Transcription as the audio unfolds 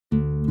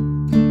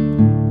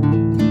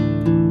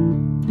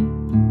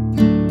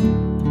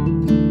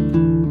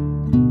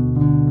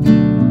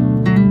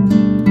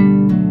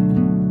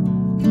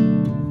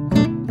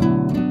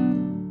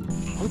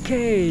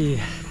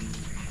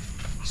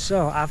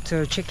So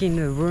after checking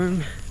the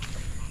room,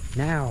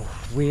 now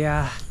we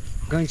are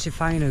going to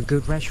find a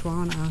good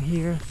restaurant out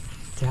here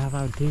to have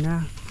our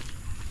dinner.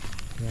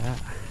 Yeah.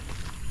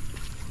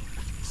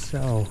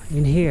 So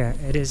in here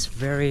it is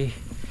very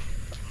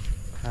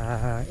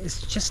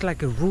it's just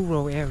like a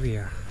rural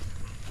area.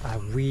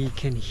 We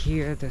can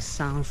hear the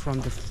sound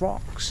from the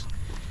frogs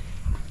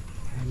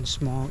and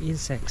small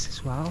insects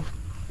as well.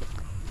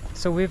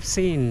 So we've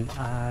seen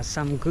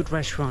some good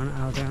restaurant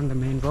out there on the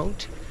main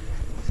road.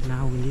 So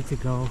now we need to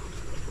go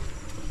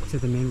to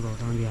the main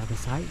road on the other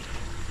side.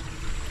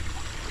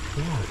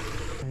 Yeah,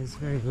 it's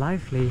very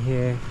lively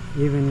here,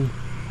 even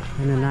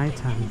in the night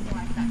time.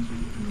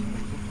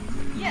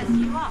 Yes,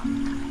 you are.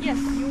 Yes,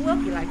 you will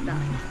be like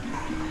that.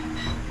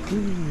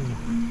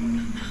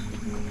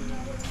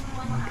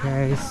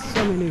 Okay,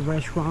 so many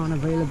restaurants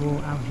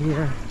available out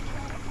here.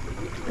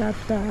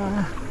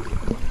 Ta-da!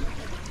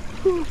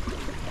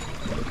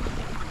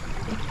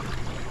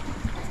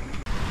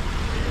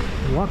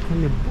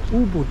 Walking the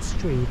Ubud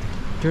Street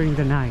during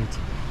the night.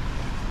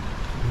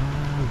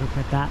 Ah, look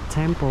at that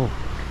temple.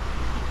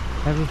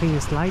 Everything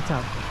is light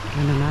up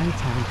in the night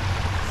time.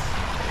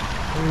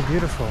 Very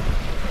beautiful.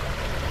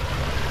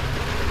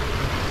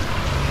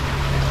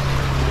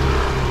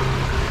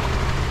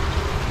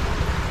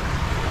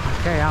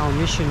 Okay, our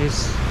mission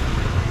is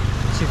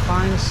to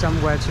find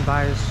somewhere to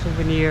buy a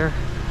souvenir,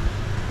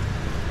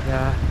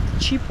 the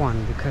cheap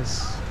one,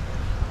 because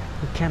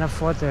we can't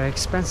afford the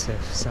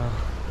expensive. So,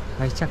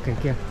 I check it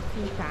here.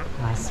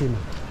 Xin.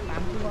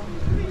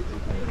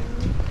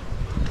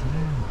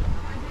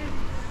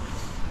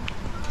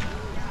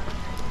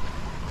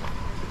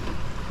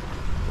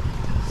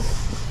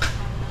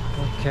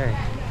 Okay.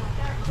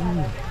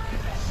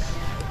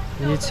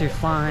 We need to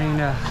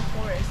find a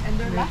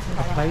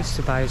place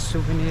to buy a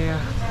souvenir.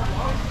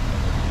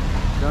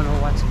 Don't know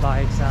what to buy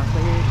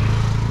exactly,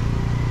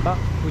 but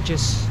we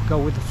just go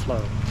with the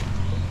flow.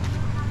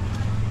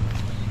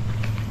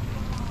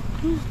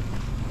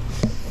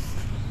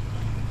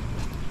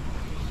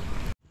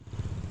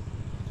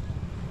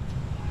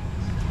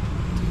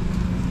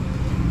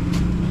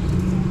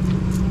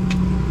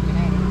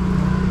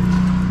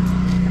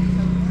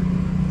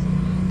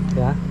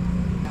 Yeah.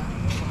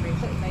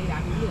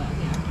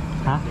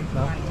 Hả?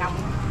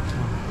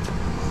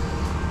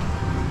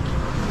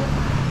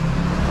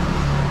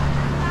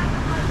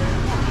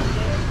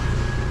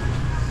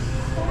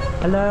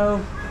 Hello.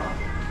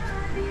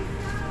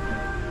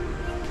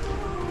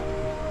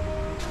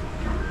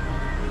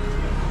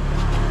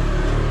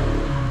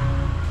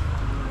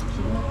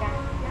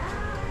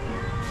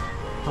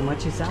 How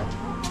much is that?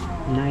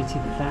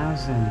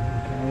 90,000.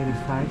 Okay,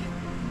 85.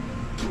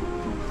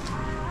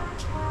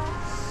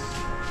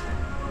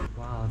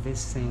 Wow,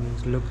 this thing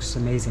looks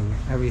amazing.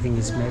 Everything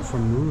is made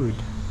from wood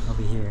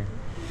over here.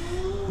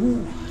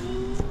 Ooh,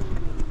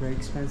 very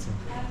expensive.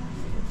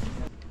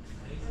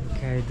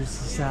 Okay,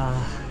 this is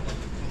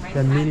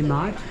the mini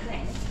mart.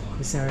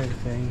 This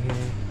everything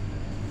here.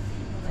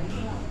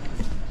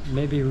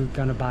 Maybe we're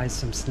gonna buy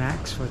some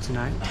snacks for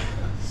tonight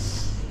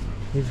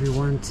if we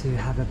want to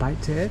have a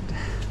bite to it.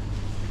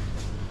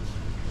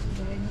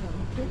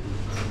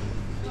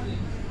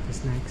 The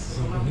snacks is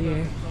over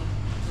here.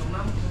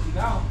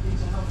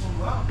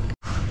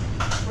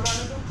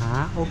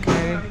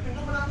 Okay.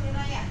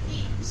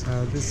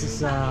 So this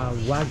is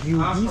Wagyu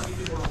beef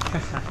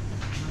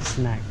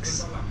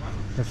snacks.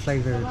 The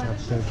flavor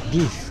of the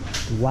beef,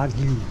 the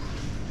Wagyu,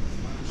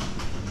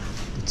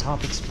 the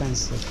top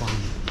expensive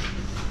one.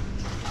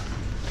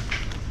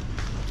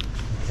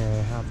 Okay,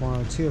 I have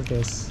 1 or 2 of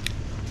this.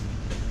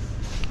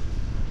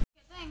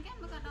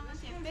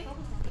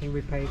 Can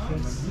we pay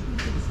this?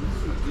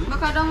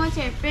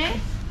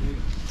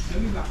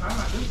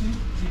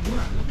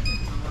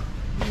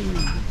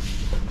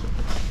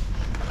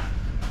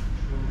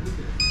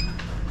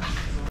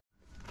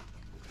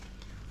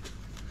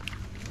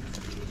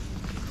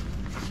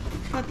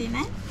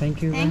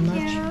 Thank you very much.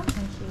 Thank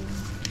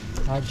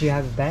you. Do you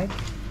have a bag?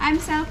 I'm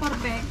sell for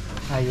bag.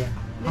 Yeah.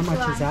 How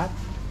much is that?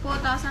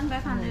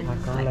 4,500.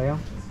 Có lấy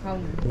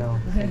không? No.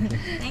 Thank you.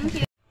 Thank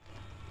you.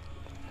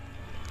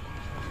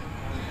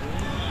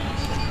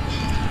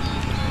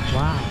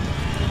 Wow.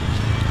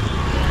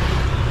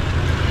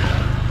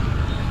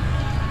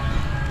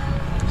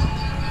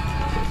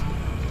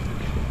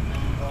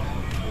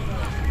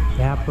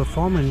 They have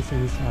performance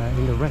in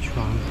the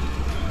restaurant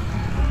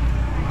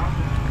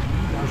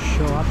to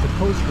show up the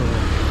poster.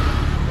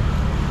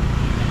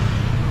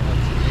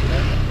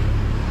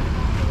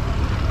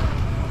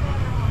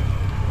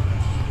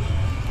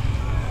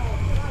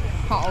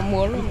 Họ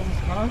múa luôn.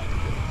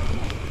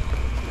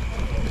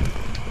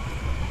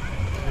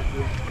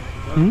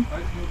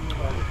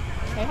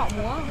 Thấy họ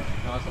múa không?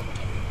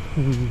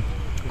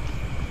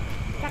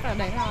 Chắc là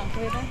đấy là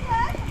quê đấy.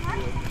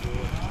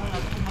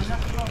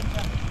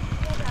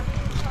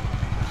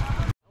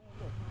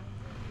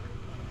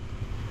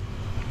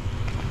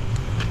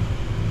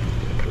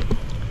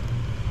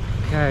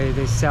 Okay,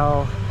 they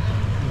sell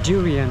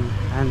durian,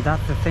 and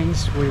that's the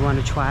things we want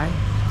to try,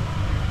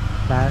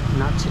 but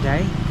not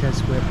today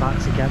because we're about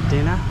to get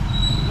dinner.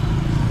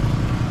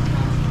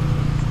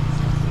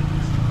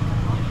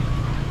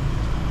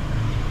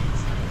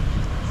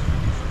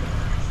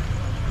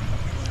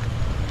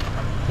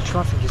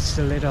 traffic is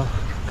a little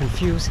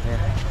confused here.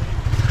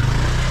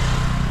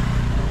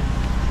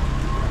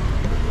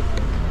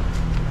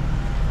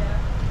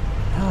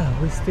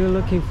 We're still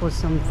looking for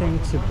something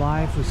to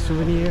buy for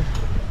souvenir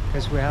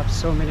because we have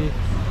so many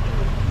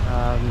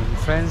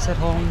friends at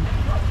home.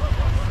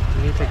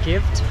 We need a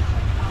gift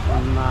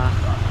from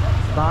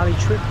Bali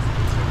trip.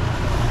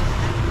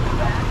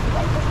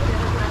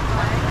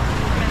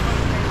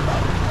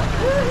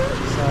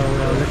 So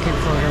we're looking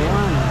for the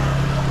one.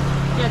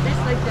 Yeah,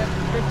 that's like the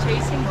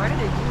chasing. Why do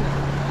they do that?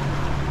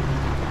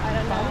 I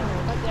don't know,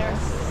 but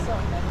there's so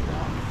many.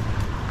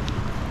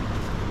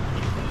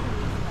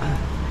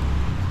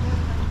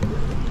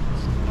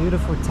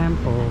 Beautiful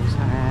temples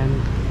and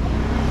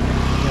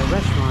the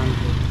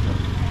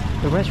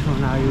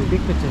restaurant are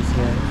ubiquitous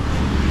here.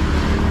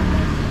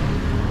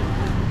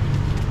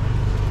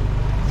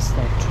 It's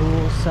the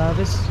tour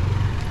service,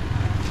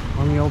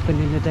 only open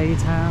in the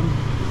daytime.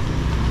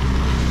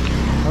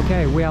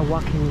 Okay, we are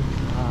walking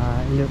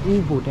in the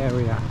Ubud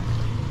area.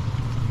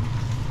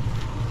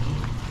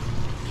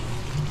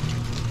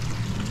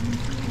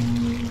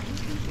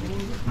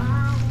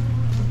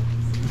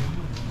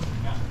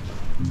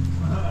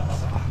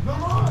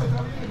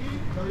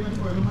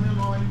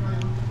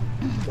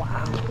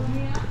 Wow.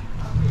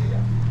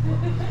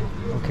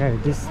 Okay,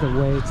 this is the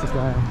way to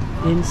go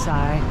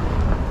inside,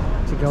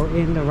 to go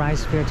in the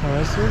rice field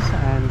terraces,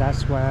 and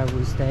that's where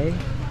we stay.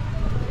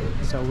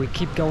 So we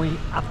keep going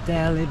up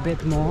there a little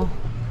bit more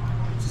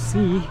to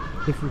see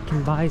if we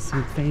can buy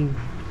something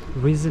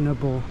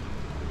reasonable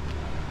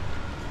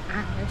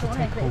to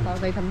take home.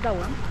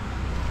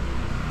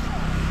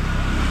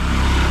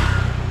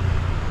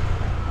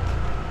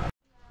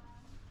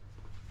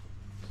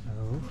 So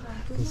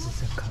this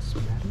is a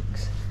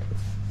cosmetics.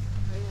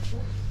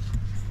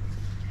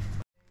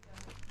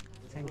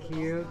 Thank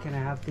you. Can I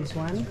have this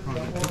one?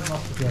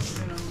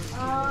 Yes.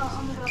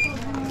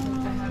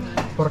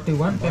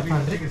 41,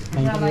 500.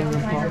 Thank you.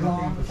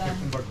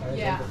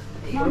 Yeah.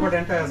 What about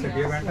antacid? Do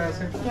you have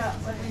antacid?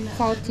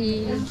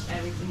 40.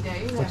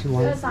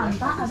 41.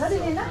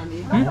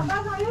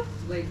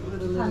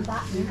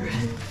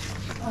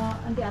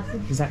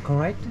 Is that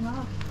correct?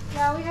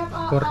 Yeah, we have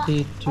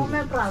 42.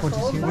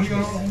 omeprazole. We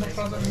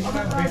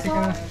are basic.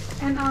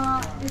 And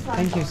it's like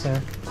Thank you,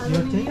 sir.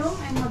 aluminium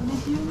and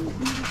magnesium.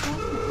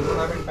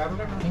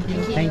 Thank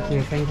you. Thank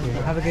you. Thank you.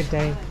 Have a good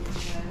day.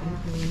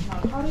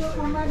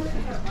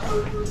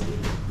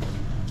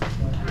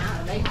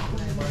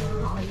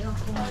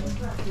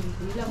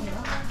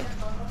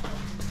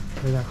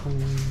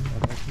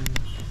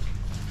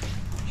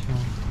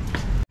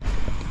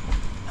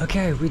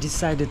 Okay, we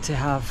decided to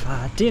have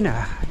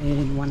dinner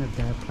in one of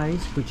the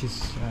places which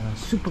is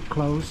super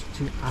close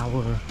to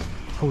our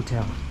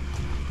hotel.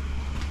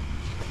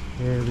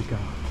 Here we go.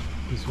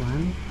 This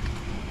one.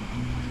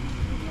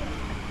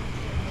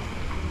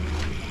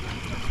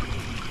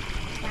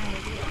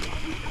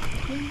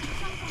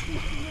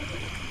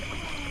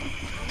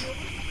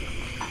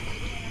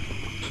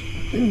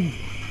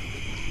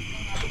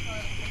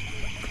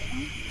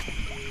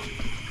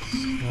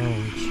 So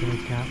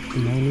check out the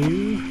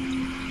menu.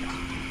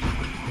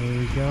 There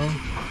we go.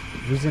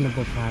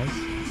 Reasonable price.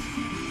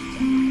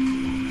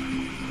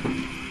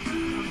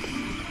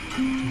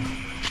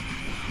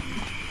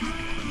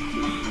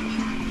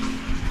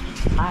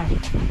 Hi.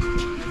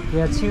 We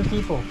are 2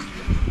 people.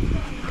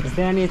 Is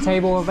there any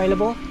table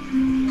available?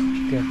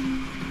 Good.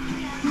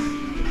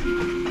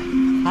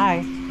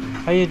 Hi.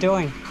 How are you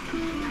doing?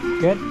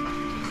 Good?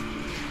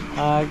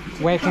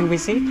 Where can we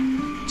sit?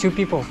 2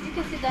 people. You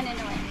can sit down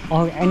anywhere.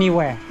 Oh,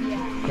 anywhere. Yeah.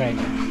 Great.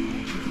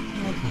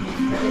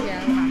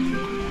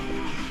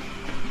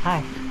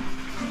 Hi.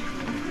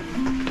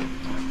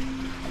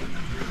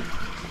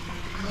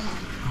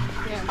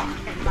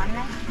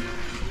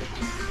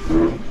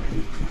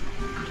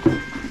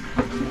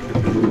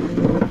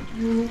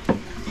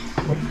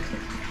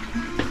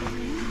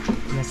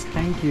 Yes,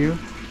 thank you.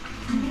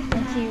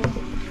 Thank you.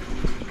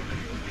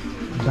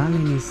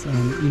 Balinese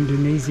and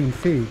Indonesian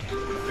food.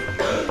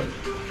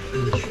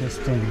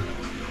 Interesting.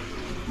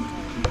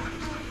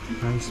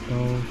 Rice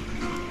bowl.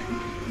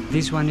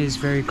 This one is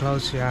very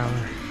close to our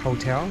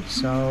hotel,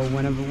 so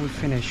whenever we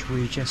finish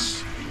we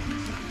just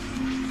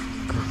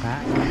go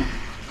back,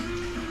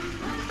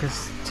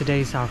 because today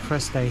is our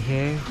first day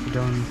here. We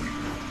don't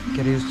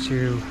get used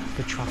to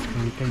the traffic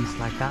and things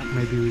like that.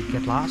 Maybe we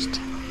get lost.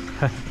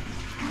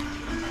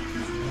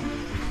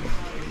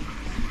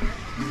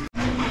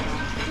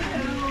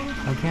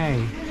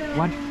 Okay,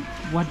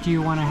 what do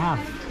you want to have?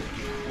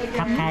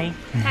 �𝐿𝐼?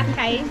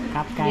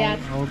 𝐿𝐼. Yes.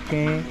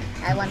 Okay.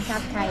 I want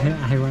𝐿𝐼.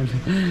 I want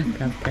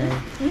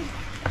𝐿𝐼.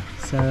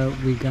 So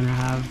we're gonna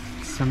have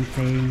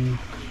something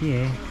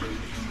here,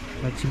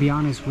 but to be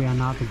honest, we are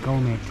not the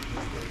gourmet.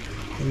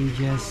 We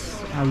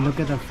just look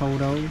at the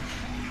photo,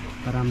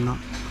 but I'm not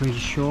pretty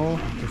sure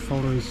the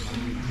photo is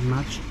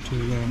much to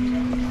the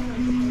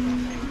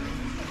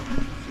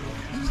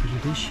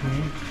dish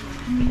here.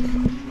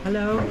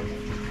 Hello,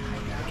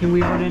 can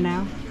we order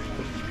now?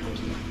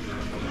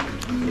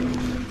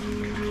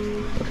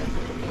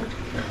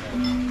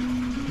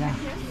 Yeah.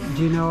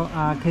 Do you know,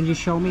 can you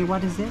show me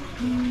what is it?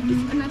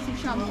 It's a nasi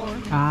campur.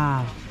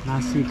 Ah,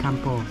 nasi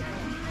campur.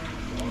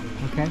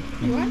 Okay.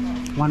 You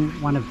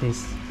want? One of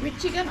this. With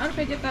chicken or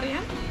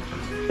vegetarian?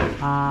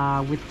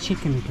 With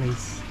chicken,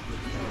 please.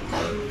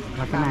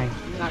 Là cái này.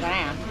 Là cái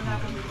này à?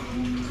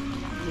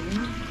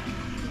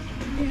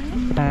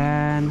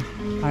 And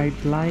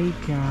I'd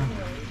like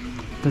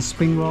the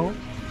spring roll.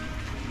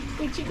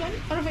 With chicken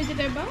or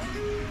vegetable?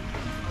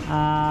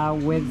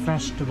 With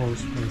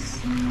vegetables, please.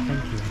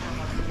 Thank you.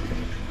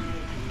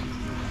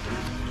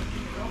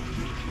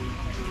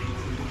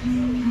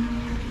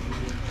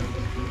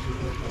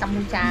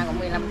 Campucha có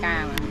 15k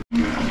mà.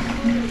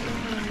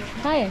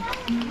 Hey.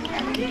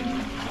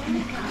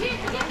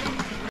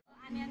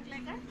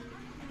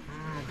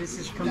 This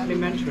is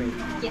complimentary.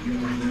 Yeah.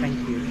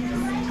 Thank you.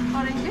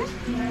 Oranges?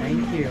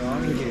 Thank you.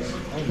 Oranges.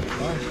 Oh my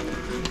gosh.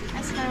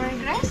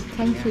 Asparagus.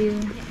 Thank you.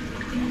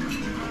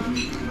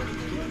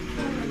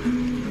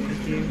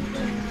 Thank you.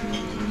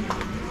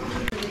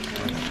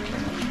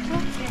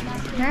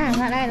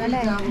 Lại đây.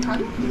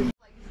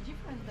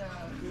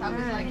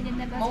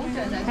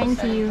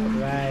 Thank you.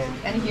 Right.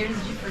 And here's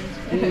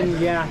different.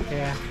 Yeah.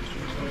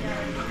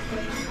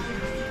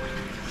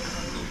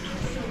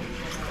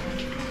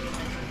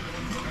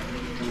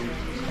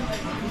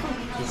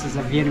 This is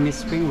a Vietnamese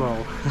spring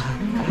roll.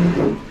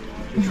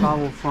 We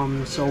travel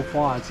from so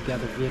far to get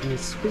a Vietnamese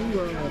spring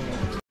roll.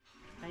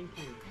 Thank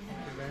you.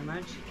 Thank you very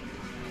much.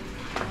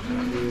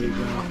 Here we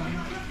go.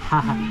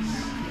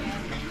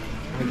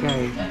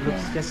 Okay,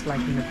 looks just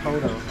like in the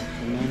photo.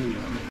 The menu.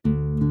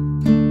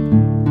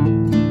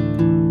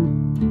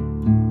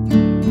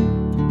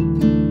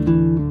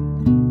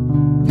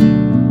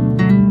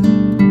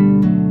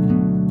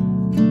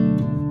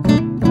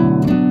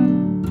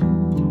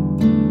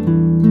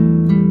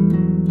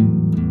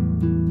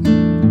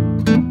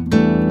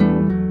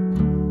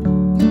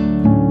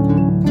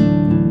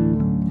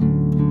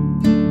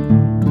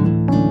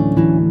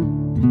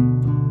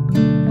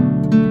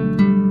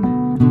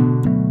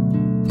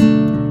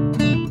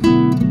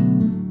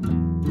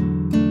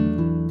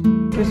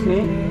 Excuse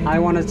me, I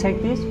want to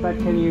take this, but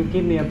can you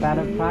give me a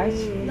better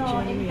price? No,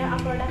 in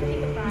the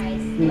productive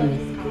price. No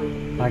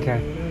discount. Okay.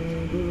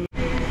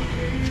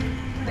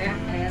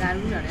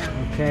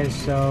 Okay,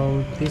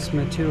 so this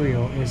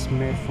material is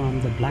made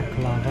from the black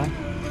lava.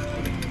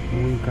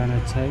 We're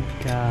gonna take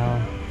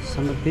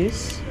some of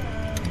this.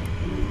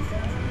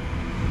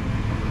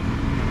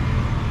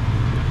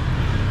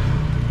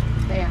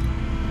 Đây à?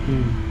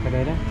 Cái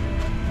đấy đó.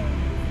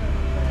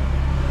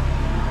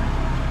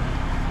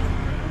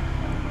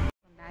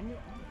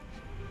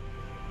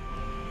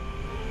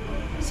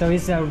 So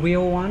it's a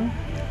real one?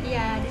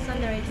 Yeah, this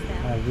one the red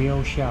stuff. A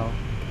real shell.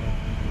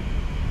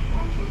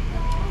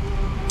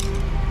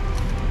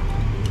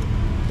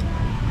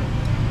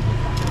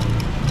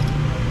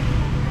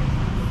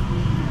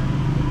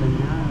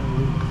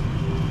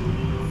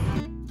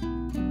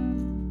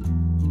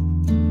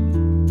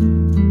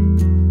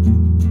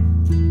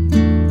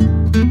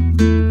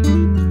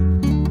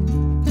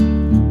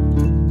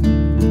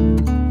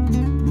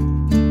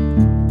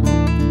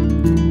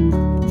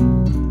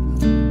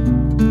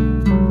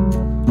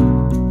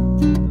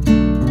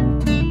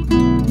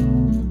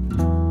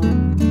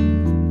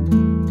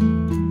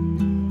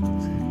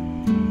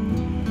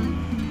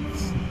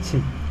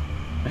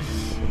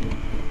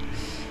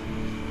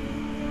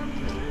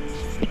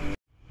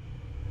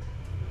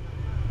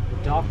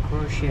 Dog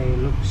crochet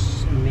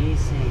looks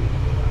amazing.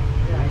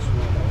 Nice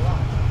one.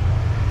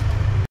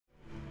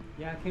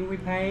 Yeah, can we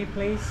pay,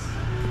 please?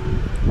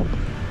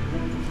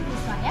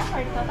 This one, yeah,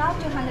 for total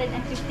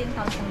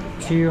 215,000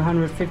 rupees.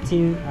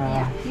 215.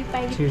 Yeah, you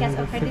pay with cash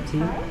or credit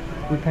 215.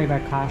 card. We pay by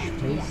cash,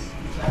 please.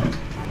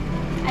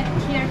 And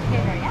here,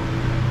 yeah?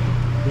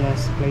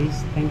 Yes,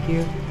 please. Thank you.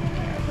 You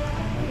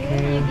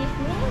Okay. give me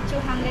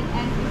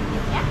 215,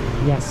 yeah?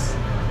 Yes.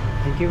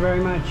 Thank you very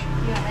much.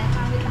 You are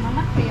welcome with the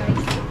mama for your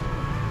receipt.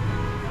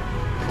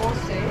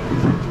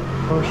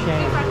 Crochet.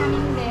 Thank you for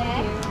coming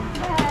back.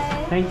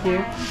 Bye. Thank you.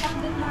 Bye. Have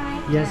a good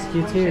night. Yes,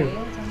 you too.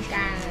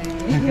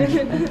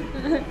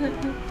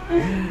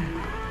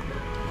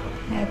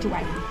 Chụp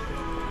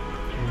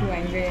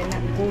ảnh về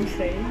nặng cô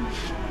xế.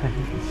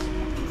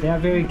 They are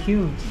very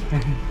cute.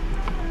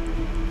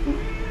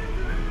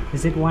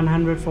 Is it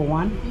 100 for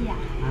one? Yeah.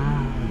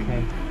 Ah,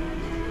 okay.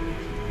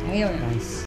 Nhiều. Nice.